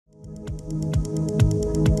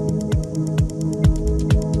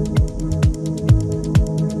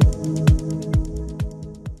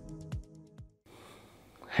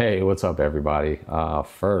what's up everybody?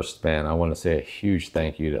 First, man, I want to say a huge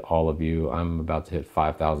thank you to all of you. I'm about to hit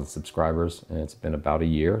 5,000 subscribers and it's been about a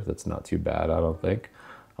year. That's not too bad, I don't think.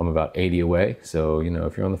 I'm about 80 away. So, you know,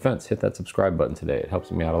 if you're on the fence, hit that subscribe button today. It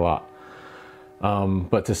helps me out a lot.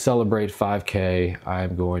 But to celebrate 5K,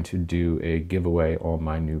 I'm going to do a giveaway on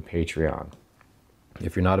my new Patreon.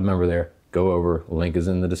 If you're not a member there, go over, link is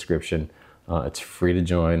in the description. It's free to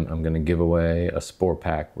join. I'm going to give away a Spore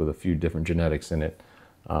pack with a few different genetics in it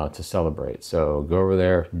to celebrate. So go over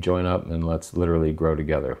there, join up, and let's literally grow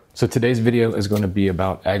together. So today's video is going to be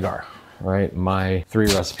about agar, right? My 3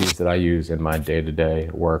 recipes that I use in my day-to-day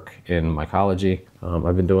work in mycology.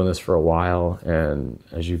 I've been doing this for a while, and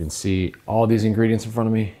as you can see, all these ingredients in front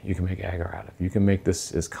of me, you can make agar out of. You can make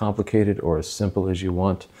this as complicated or as simple as you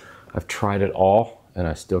want. I've tried it all, and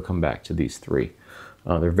I still come back to these 3.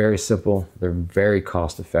 They're very simple, they're very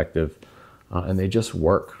cost effective, and they just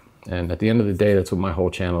work. And at the end of the day, that's what my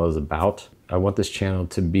whole channel is about. I want this channel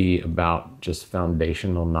to be about just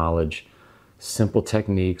foundational knowledge, simple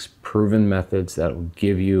techniques, proven methods that will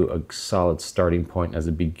give you a solid starting point as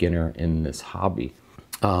a beginner in this hobby.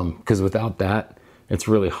 Because without that, it's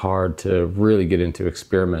really hard to really get into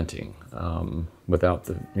experimenting without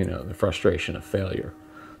the, the frustration of failure.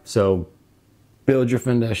 So build your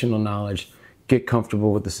foundational knowledge, get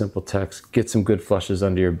comfortable with the simple text, get some good flushes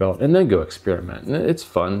under your belt, and then go experiment. And it's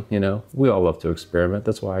fun, we all love to experiment.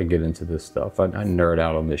 That's why I get into this stuff. I nerd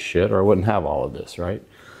out on this shit, or I wouldn't have all of this, right?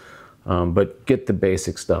 But get the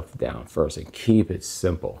basic stuff down first and keep it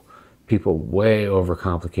simple. People way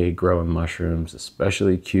overcomplicate growing mushrooms,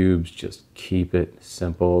 especially cubes. Just keep it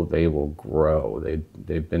simple. They will grow.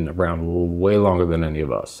 They've been around way longer than any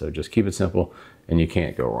of us. So just keep it simple and you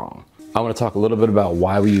can't go wrong. I want to talk a little bit about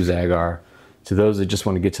why we use agar. To those that just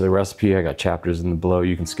want to get to the recipe, I got chapters in the below.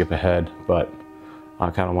 You can skip ahead, but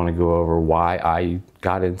I kind of want to go over why I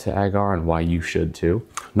got into agar and why you should too.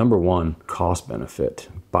 Number 1, cost benefit.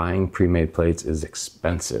 Buying pre-made plates is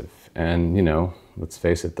expensive. And let's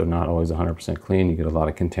face it, they're not always 100% clean. You get a lot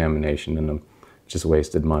of contamination in them. Just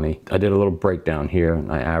wasted money. I did a little breakdown here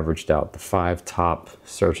and I averaged out the 5 top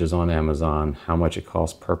searches on Amazon, how much it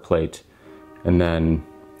costs per plate. And then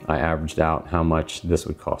I averaged out how much this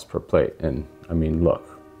would cost per plate. And I mean,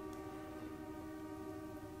 look,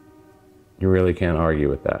 you really can't argue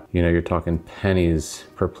with that. You're talking pennies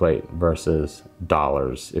per plate versus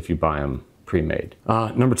dollars if you buy them pre-made.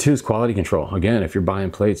 Number 2 is quality control. Again, if you're buying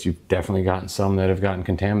plates, you've definitely gotten some that have gotten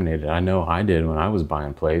contaminated. I know I did when I was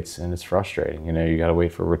buying plates, and it's frustrating. You gotta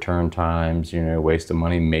wait for return times, waste of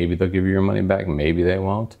money. Maybe they'll give you your money back, maybe they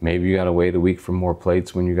won't. Maybe you gotta wait a week for more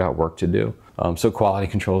plates when you got work to do. So quality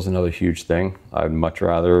control is another huge thing. I'd much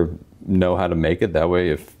rather know how to make it. That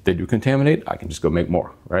way, if they do contaminate, I can just go make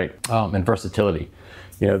more, right? And versatility.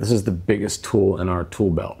 This is the biggest tool in our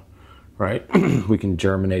tool belt, right? We can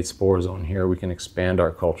germinate spores on here. We can expand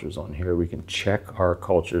our cultures on here. We can check our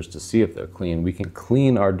cultures to see if they're clean. We can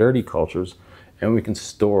clean our dirty cultures, and we can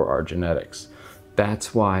store our genetics.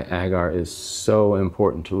 That's why agar is so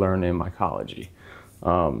important to learn in mycology.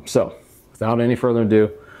 So without any further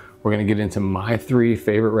ado, we're gonna get into my 3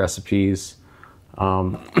 favorite recipes.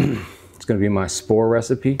 It's gonna be my Spore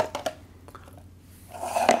recipe,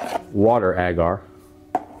 water agar,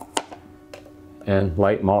 and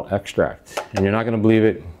light malt extract. And you're not gonna believe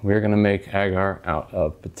it, we're gonna make agar out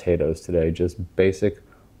of potatoes today. Just basic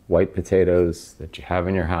white potatoes that you have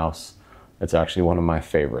in your house. It's actually one of my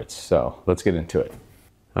favorites. So let's get into it.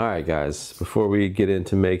 All right, guys, before we get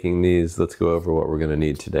into making these, let's go over what we're gonna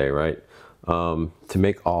need today, right? To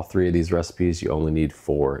make all 3 of these recipes, you only need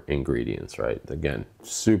 4 ingredients, right? Again,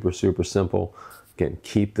 super, super simple. Again,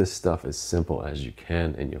 keep this stuff as simple as you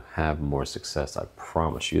can and you'll have more success. I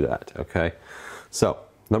promise you that, okay? So,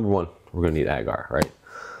 number 1, we're gonna need agar, right?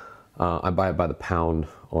 I buy it by the pound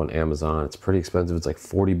on Amazon. It's pretty expensive, it's like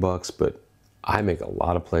 40 bucks, but I make a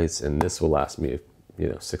lot of plates and this will last me,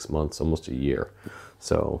 6 months, almost a year.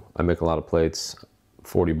 So I make a lot of plates.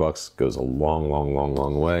 40 bucks goes a long, long, long,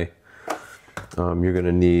 long way. You're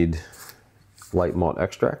gonna need light malt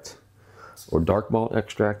extract or dark malt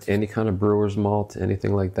extract. Any kind of brewer's malt,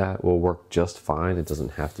 anything like that will work just fine. It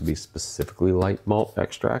doesn't have to be specifically light malt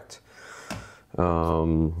extract.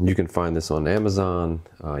 You can find this on Amazon.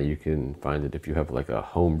 You can find it if you have like a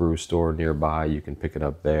homebrew store nearby. You can pick it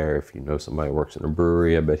up there. If you know somebody who works in a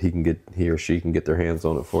brewery, I bet he or she can get their hands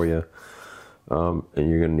on it for you. And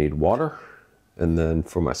you're gonna need water. And then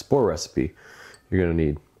for my Spore recipe, you're gonna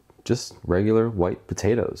need just regular white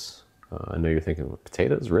potatoes. I know you're thinking,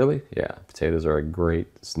 potatoes, really? Yeah, potatoes are a great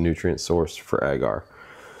nutrient source for agar.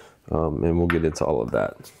 And we'll get into all of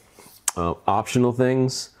that. Optional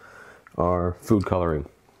things are food coloring.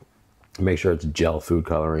 Make sure it's gel food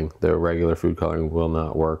coloring. The regular food coloring will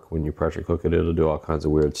not work. When you pressure cook it, it'll do all kinds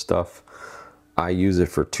of weird stuff. I use it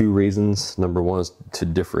for two reasons. Number one is to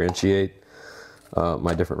differentiate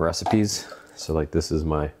my different recipes. So like this is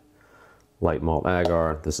my light malt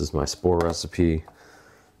agar, this is my spore recipe,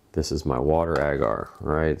 this is my water agar,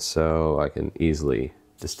 right? So I can easily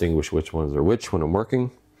distinguish which ones are which when I'm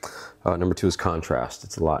working. Number two is contrast.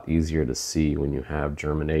 It's a lot easier to see when you have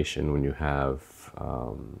germination, when you have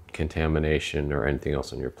contamination or anything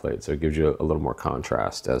else on your plate. So it gives you a little more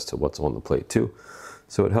contrast as to what's on the plate too.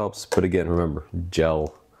 So it helps, but again, remember,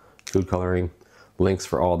 gel food coloring. Links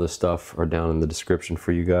for all this stuff are down in the description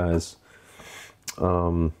for you guys.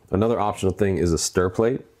 Another optional thing is a stir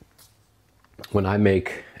plate. When I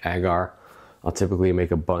make agar, I'll typically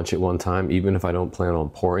make a bunch at one time, even if I don't plan on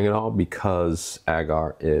pouring it all, because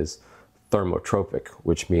agar is thermotropic,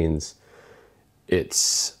 which means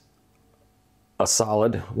it's a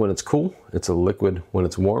solid when it's cool, it's a liquid when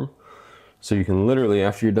it's warm. So you can literally,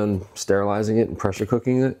 after you're done sterilizing it and pressure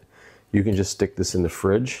cooking it, you can just stick this in the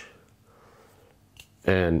fridge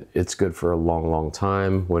and it's good for a long, long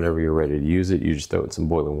time. Whenever you're ready to use it, you just throw it in some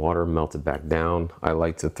boiling water, melt it back down. I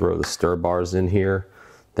like to throw the stir bars in here.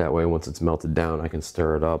 That way, once it's melted down, I can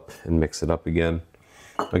stir it up and mix it up again.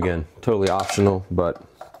 Again, totally optional, but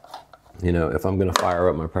you know, if I'm gonna fire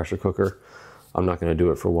up my pressure cooker, I'm not gonna do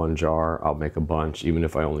it for one jar. I'll make a bunch, even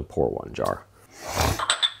if I only pour one jar.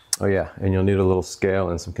 Oh yeah, and you'll need a little scale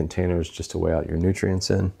and some containers just to weigh out your nutrients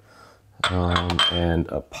in. And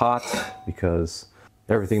a pot, because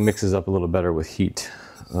everything mixes up a little better with heat,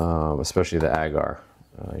 especially the agar.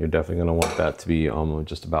 You're definitely going to want that to be almost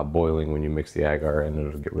just about boiling when you mix the agar, and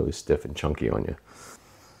it'll get really stiff and chunky on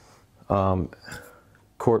you.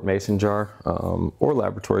 Quart mason jar or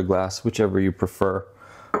laboratory glass, whichever you prefer.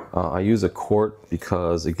 I use a quart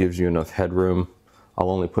because it gives you enough headroom. I'll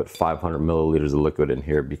only put 500 milliliters of liquid in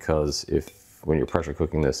here because when you're pressure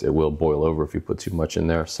cooking this, it will boil over if you put too much in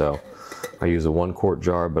there. So I use a 1 quart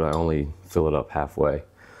jar, but I only fill it up halfway.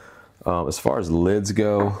 As far as lids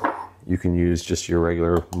go, you can use just your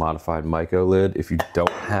regular modified Myco lid. If you don't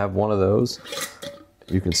have one of those,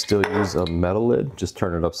 you can still use a metal lid. Just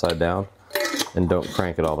turn it upside down and don't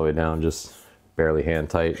crank it all the way down, just barely hand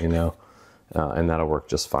tight, you know, and that'll work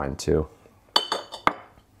just fine too.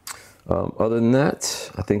 Other than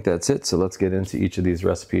that, I think that's it. So let's get into each of these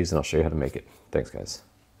recipes and I'll show you how to make it. Thanks, guys.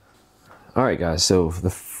 All right, guys. So the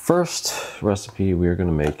first recipe we're going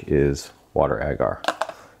to make is water agar.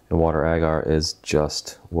 And water agar is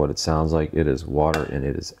just what it sounds like. It is water and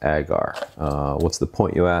it is agar. What's the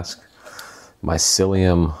point, you ask?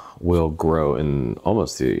 Mycelium will grow in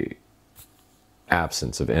almost the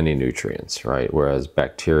absence of any nutrients, right? Whereas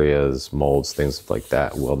bacterias, molds, things like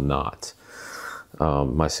that will not.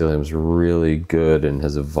 Mycelium is really good and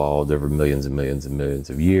has evolved over millions and millions and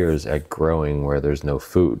millions of years at growing where there's no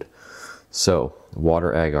food. So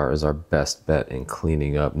water agar is our best bet in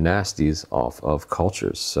cleaning up nasties off of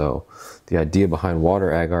cultures. So the idea behind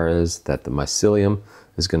water agar is that the mycelium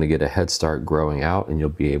is going to get a head start growing out, and you'll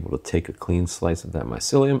be able to take a clean slice of that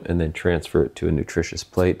mycelium and then transfer it to a nutritious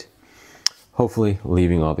plate, hopefully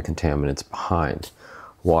leaving all the contaminants behind.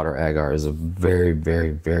 Water agar is a very,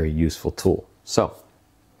 very, very useful tool. So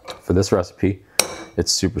for this recipe,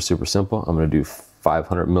 it's super, super simple. I'm going to do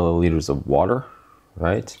 500 milliliters of water,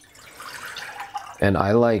 right? And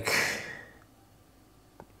I like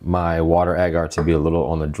my water agar to be a little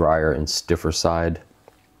on the drier and stiffer side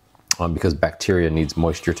because bacteria needs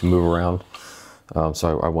moisture to move around.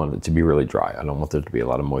 So I want it to be really dry. I don't want there to be a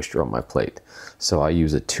lot of moisture on my plate. So I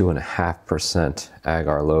use a 2.5%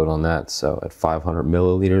 agar load on that. So at 500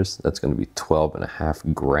 milliliters, that's going to be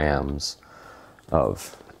 12.5 grams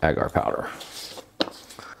of agar powder.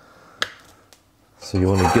 So you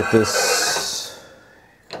want to get this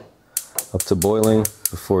up to boiling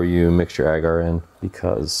before you mix your agar in,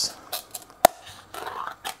 because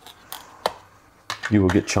you will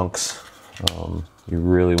get chunks. You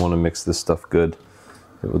really want to mix this stuff good.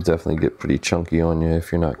 It will definitely get pretty chunky on you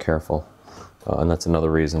if you're not careful. And that's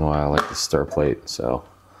another reason why I like the stir plate. So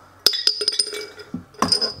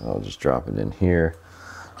I'll just drop it in here.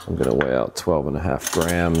 I'm going to weigh out 12.5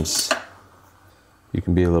 grams. You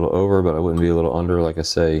can be a little over, but I wouldn't be a little under. Like I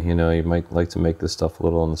say, you know, you might like to make this stuff a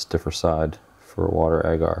little on the stiffer side for water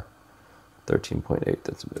agar. 13.8,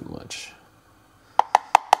 that's a bit much.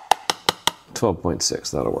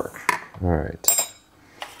 12.6, that'll work. All right.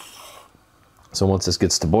 So once this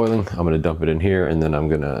gets to boiling, I'm going to dump it in here, and then I'm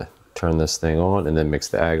going to turn this thing on and then mix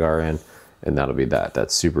the agar in, and that'll be that.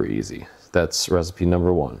 That's super easy. That's recipe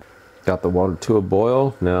number 1. Got the water to a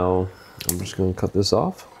boil. Now I'm just going to cut this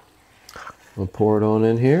off. I'll pour it on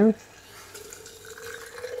in here.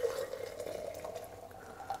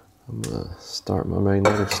 I'm gonna start my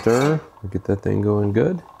magnetic stir, get that thing going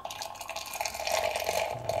good.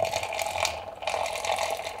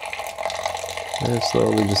 And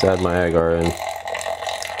slowly just add my agar in.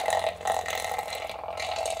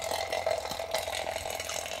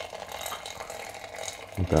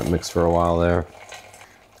 Let that mix for a while there.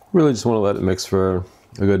 Really just want to let it mix for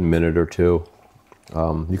a good minute or two.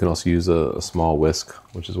 You can also use a small whisk,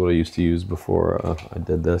 which is what I used to use before I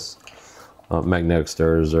did this. Magnetic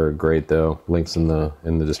stirrers are great though. Links in the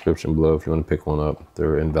description below if you want to pick one up.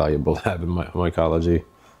 They're invaluable to have in mycology.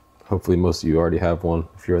 Hopefully most of you already have one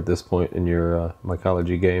if you're at this point in your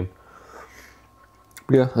mycology game.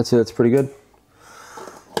 But yeah, that's it. That's pretty good.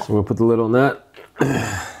 So I'm gonna put the lid on that.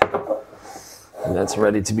 And that's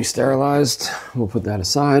ready to be sterilized. We'll put that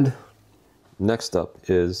aside. Next up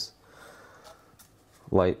is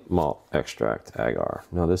light malt extract agar.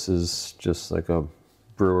 Now this is just like a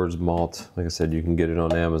brewer's malt. Like I said, you can get it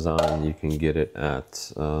on Amazon. You can get it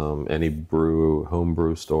at any home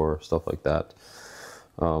brew store, stuff like that.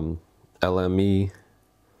 LME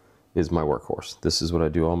is my workhorse. This is what I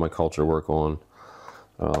do all my culture work on.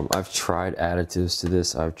 I've tried additives to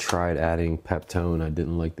this. I've tried adding peptone. I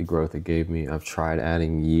didn't like the growth it gave me. I've tried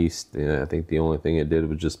adding yeast. I think the only thing it did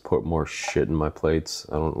was just put more shit in my plates.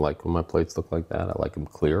 I don't like when my plates look like that. I like them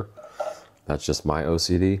clear. That's just my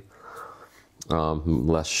OCD.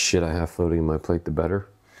 Less shit I have floating in my plate, the better.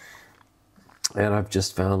 And I've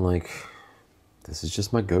just found like, this is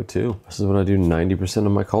just my go-to. This is what I do 90%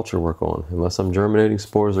 of my culture work on. Unless I'm germinating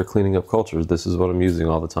spores or cleaning up cultures, this is what I'm using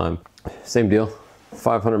all the time. Same deal,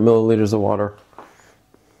 500 milliliters of water.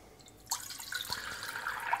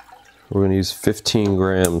 We're gonna use 15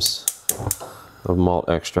 grams of malt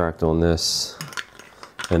extract on this,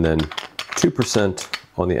 and then 2%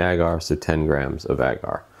 on the agar, so 10 grams of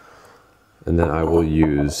agar. And then I will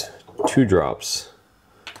use 2 drops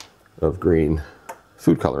of green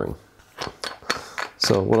food coloring.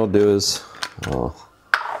 So what I'll do is I'll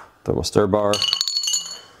throw my stir bar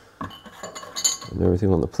and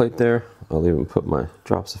everything on the plate there. I'll even put my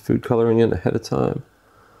drops of food coloring in ahead of time.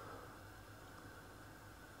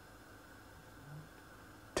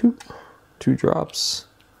 Two drops.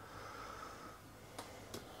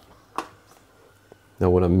 Now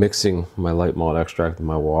when I'm mixing my light malt extract in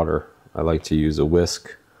my water, I like to use a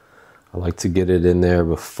whisk. I like to get it in there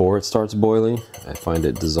before it starts boiling. I find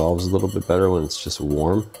it dissolves a little bit better when it's just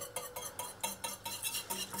warm.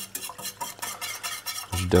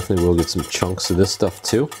 You definitely will get some chunks of this stuff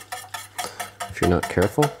too, if you're not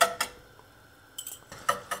careful.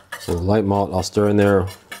 So the light malt, I'll stir in there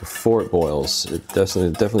before it boils. It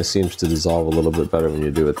definitely seems to dissolve a little bit better when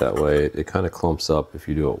you do it that way. It kind of clumps up if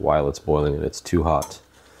you do it while it's boiling and it's too hot.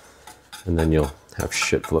 And then you'll have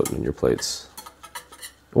shit floating in your plates.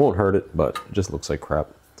 It won't hurt it, but it just looks like crap.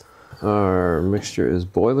 Our mixture is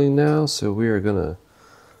boiling now, so we are gonna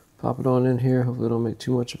pop it on in here. Hopefully don't make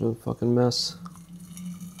too much of a fucking mess.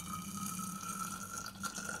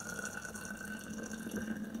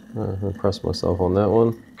 I'm gonna press myself on that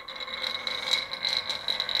one.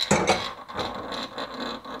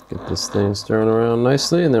 Get this thing stirring around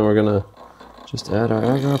nicely, and then we're gonna just add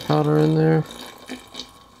our agar powder in there.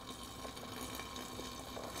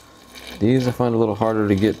 These I find a little harder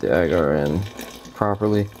to get the agar in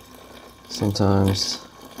properly sometimes.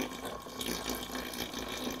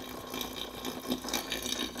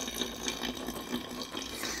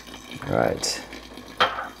 All right.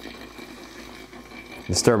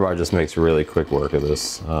 The stir bar just makes really quick work of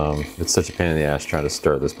this. It's such a pain in the ass trying to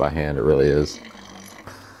stir this by hand, it really is.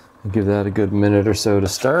 Give that a good minute or so to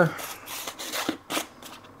stir.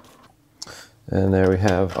 And there we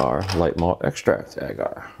have our light malt extract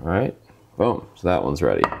agar, all right? Boom, so that one's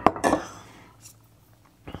ready.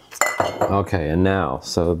 Okay, and now,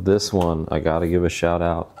 so this one, I gotta give a shout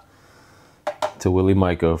out to Willie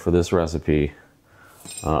Myco for this recipe.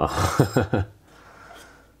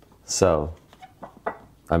 So,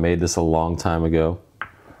 I made this a long time ago.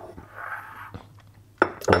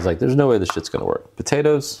 I was like, there's no way this shit's gonna work.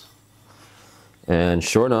 Potatoes, and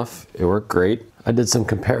sure enough, it worked great. I did some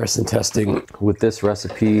comparison testing with this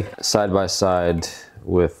recipe side by side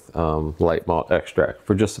with light malt extract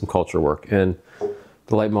for just some culture work, and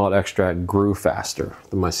the light malt extract grew faster.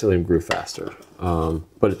 The mycelium grew faster.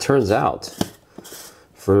 But it turns out,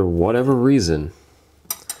 for whatever reason,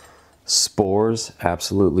 spores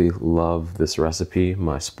absolutely love this recipe.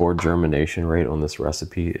 My spore germination rate on this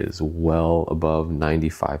recipe is well above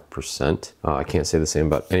 95%. I can't say the same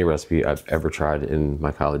about any recipe I've ever tried in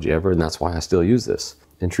mycology ever, and that's why I still use this.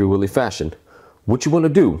 In true Willie fashion, what you want to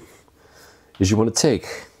do is you want to take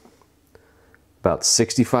about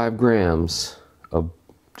 65 grams of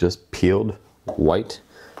just peeled white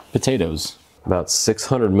potatoes. About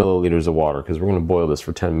 600 milliliters of water, because we're going to boil this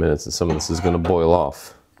for 10 minutes and some of this is going to boil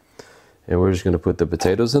off. And we're just going to put the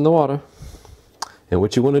potatoes in the water. And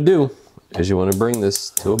what you want to do is you want to bring this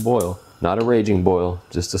to a boil. Not a raging boil,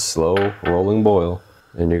 just a slow rolling boil.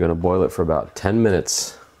 And you're going to boil it for about 10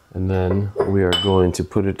 minutes. And then we are going to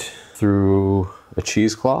put it through a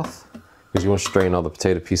cheesecloth, because you want to strain all the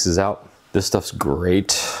potato pieces out. This stuff's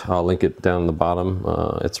great. I'll link it down in the bottom.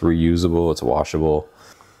 It's reusable, it's washable.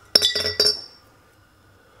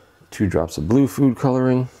 2 drops of blue food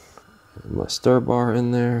coloring. My stir bar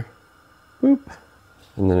in there. Boop.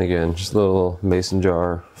 And then again, just a little mason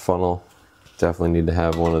jar funnel. Definitely need to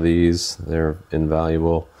have one of these. They're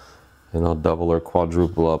invaluable. And I'll double or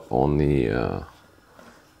quadruple up on the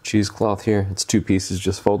cheesecloth here. It's 2 pieces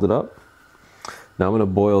just folded up. Now I'm going to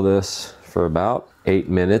boil this for about 8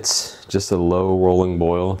 minutes, just a low rolling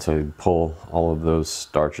boil to pull all of those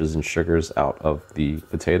starches and sugars out of the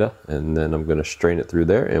potato. And then I'm going to strain it through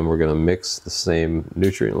there, and we're going to mix the same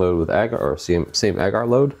nutrient load with agar, or same agar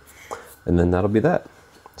load, and then that'll be that.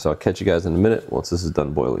 So I'll catch you guys in a minute once this is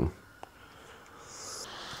done boiling.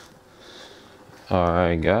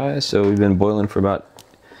 Alright guys, so we've been boiling for about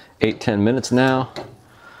 8-10 minutes now.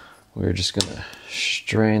 We're just going to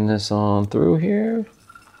strain this on through here.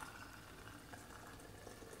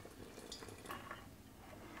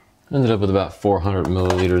 Ended up with about 400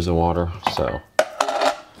 milliliters of water, so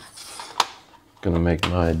gonna make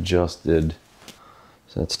my adjusted,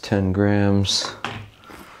 so that's 10 grams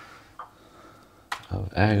of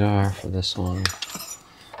agar for this one.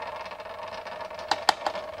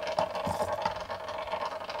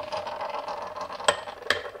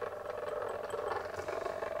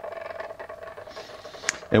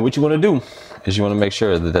 And what you want to do is you want to make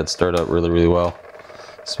sure that that's stirred up really, really well,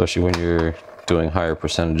 especially when you're doing higher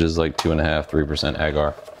percentages like 2.5%, 3%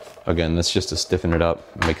 agar. Again, that's just to stiffen it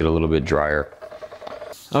up, make it a little bit drier.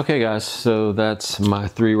 Okay guys, so that's my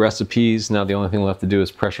 3 recipes. Now the only thing left to do is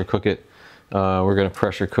pressure cook it. We're going to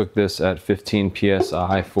pressure cook this at 15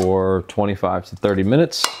 psi for 25 to 30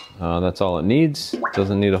 minutes. That's all it needs. It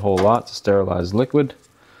doesn't need a whole lot to sterilize liquid.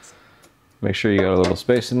 Make sure you got a little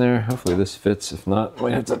space in there. Hopefully this fits. If not, I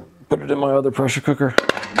might have to put it in my other pressure cooker.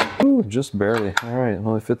 Ooh, just barely. All right, it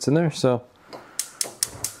only fits in there. So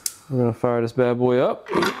we're gonna fire this bad boy up.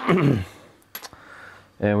 And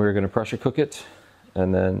we're gonna pressure cook it.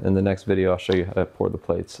 And then in the next video, I'll show you how to pour the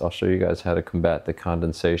plates. I'll show you guys how to combat the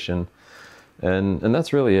condensation. And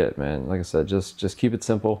that's really it, man. Like I said, just keep it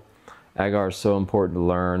simple. Agar is so important to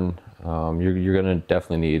learn. You're gonna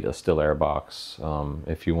definitely need a still air box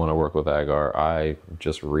if you wanna work with agar. I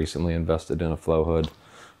just recently invested in a flow hood.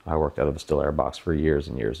 I worked out of a still air box for years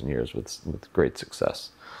and years and years with great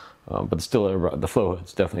success. But the flow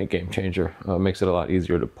hood's definitely a game changer. Makes it a lot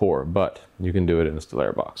easier to pour, but you can do it in a still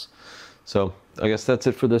air box. So I guess that's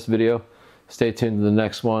it for this video. Stay tuned to the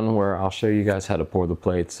next one where I'll show you guys how to pour the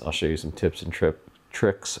plates. I'll show you some tips and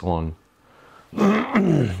tricks on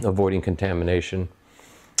avoiding contamination.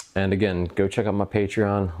 And again, go check out my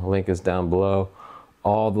Patreon. Link is down below.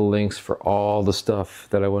 All the links for all the stuff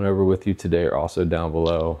that I went over with you today are also down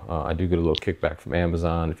below. I do get a little kickback from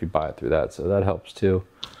Amazon if you buy it through that, so that helps too.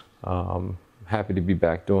 Happy to be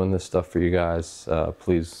back doing this stuff for you guys.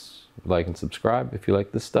 Please like and subscribe if you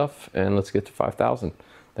like this stuff, and let's get to 5,000.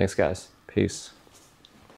 Thanks guys. Peace.